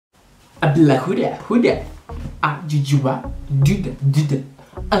I be like, who that? Did you buy? Do that. Did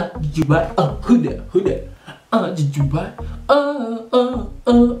you buy? Who that? Did you buy?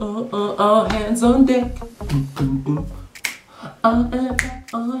 Hands on deck. On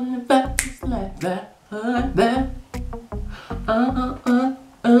the back, just like that, like that.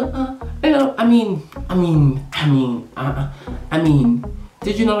 You know, I mean,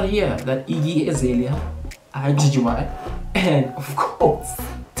 did you not hear that Iggy Azalea, did you buy? And of course,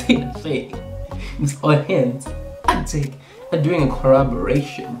 Tinashe is on hands and take are doing a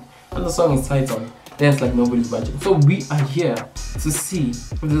collaboration, and the song is titled Dance Like Nobody's Watching. So we are here to see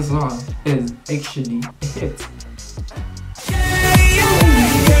if this song is actually a hit.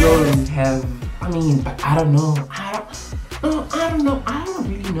 Have, but I don't know. I don't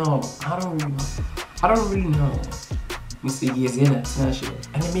really know. Mr. Iggy Azalea, Tinashe,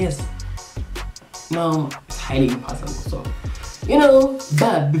 and it is, no, it's highly impossible. So,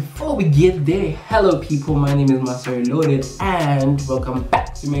 but before we get there, hello people, my name is Master Loaded, and welcome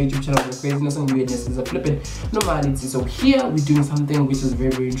back to my YouTube channel where craziness and weirdness is a flipping normality. So here we're doing something which is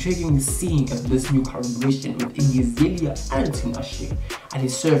very intriguing. We're seeing this new collaboration with Iggy Azalea and Tinashe, and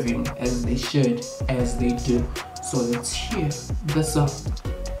it's serving as they should, as they do. So let's hear the song.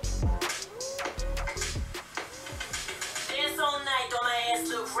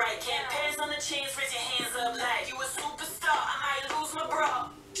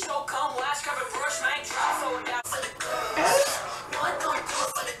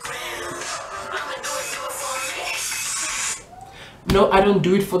 No, I don't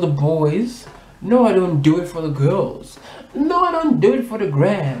do it for the boys. No, I don't do it for the girls. No, I don't do it for the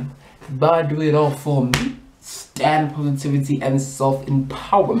gram. But I do it all for me. Stand positivity and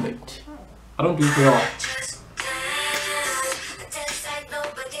self-empowerment. I don't do it for y'all.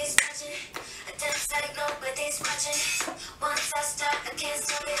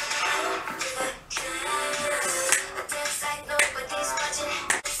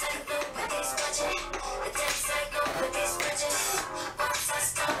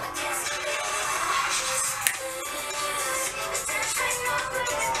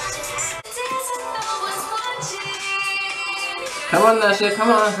 Come on, Nasha, come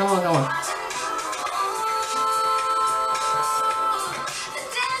on.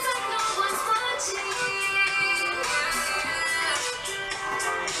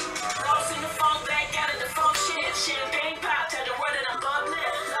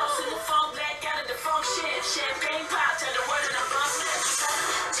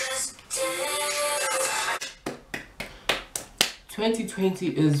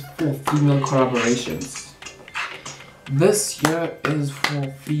 2020 is for female collaborations. This year is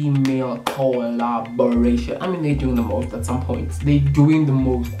for female collaboration. They're doing the most at some points. They're doing the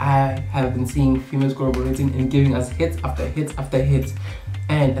most. I have been seeing females collaborating and giving us hits after hits after hits.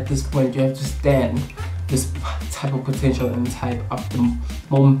 And at this point, you have to stand this type of potential and type of the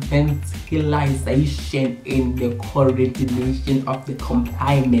momentalization in the correlation of the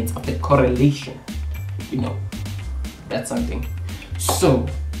compliance of the correlation. That's something. So,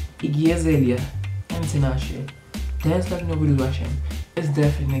 Iggy Azalea and Tinashe, Dance Like Nobody's Watching, is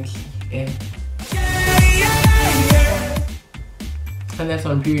definitely it. And that's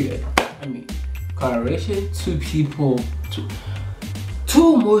on period. Collaboration, two people,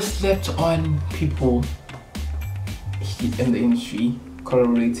 two most slept on people in the industry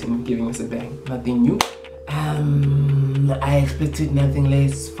collaborating, giving us a bang. Nothing new. I expected nothing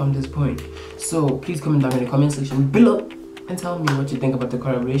less from this point. So please comment down in the comment section below and tell me what you think about the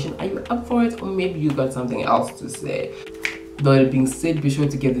collaboration. Are you up for it, or maybe you got something else to say? That being said, be sure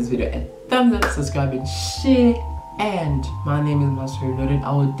to give this video a thumbs up, subscribe and share. And my name is Master Loaded.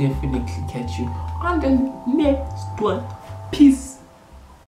 I will definitely catch you on the next one. Peace.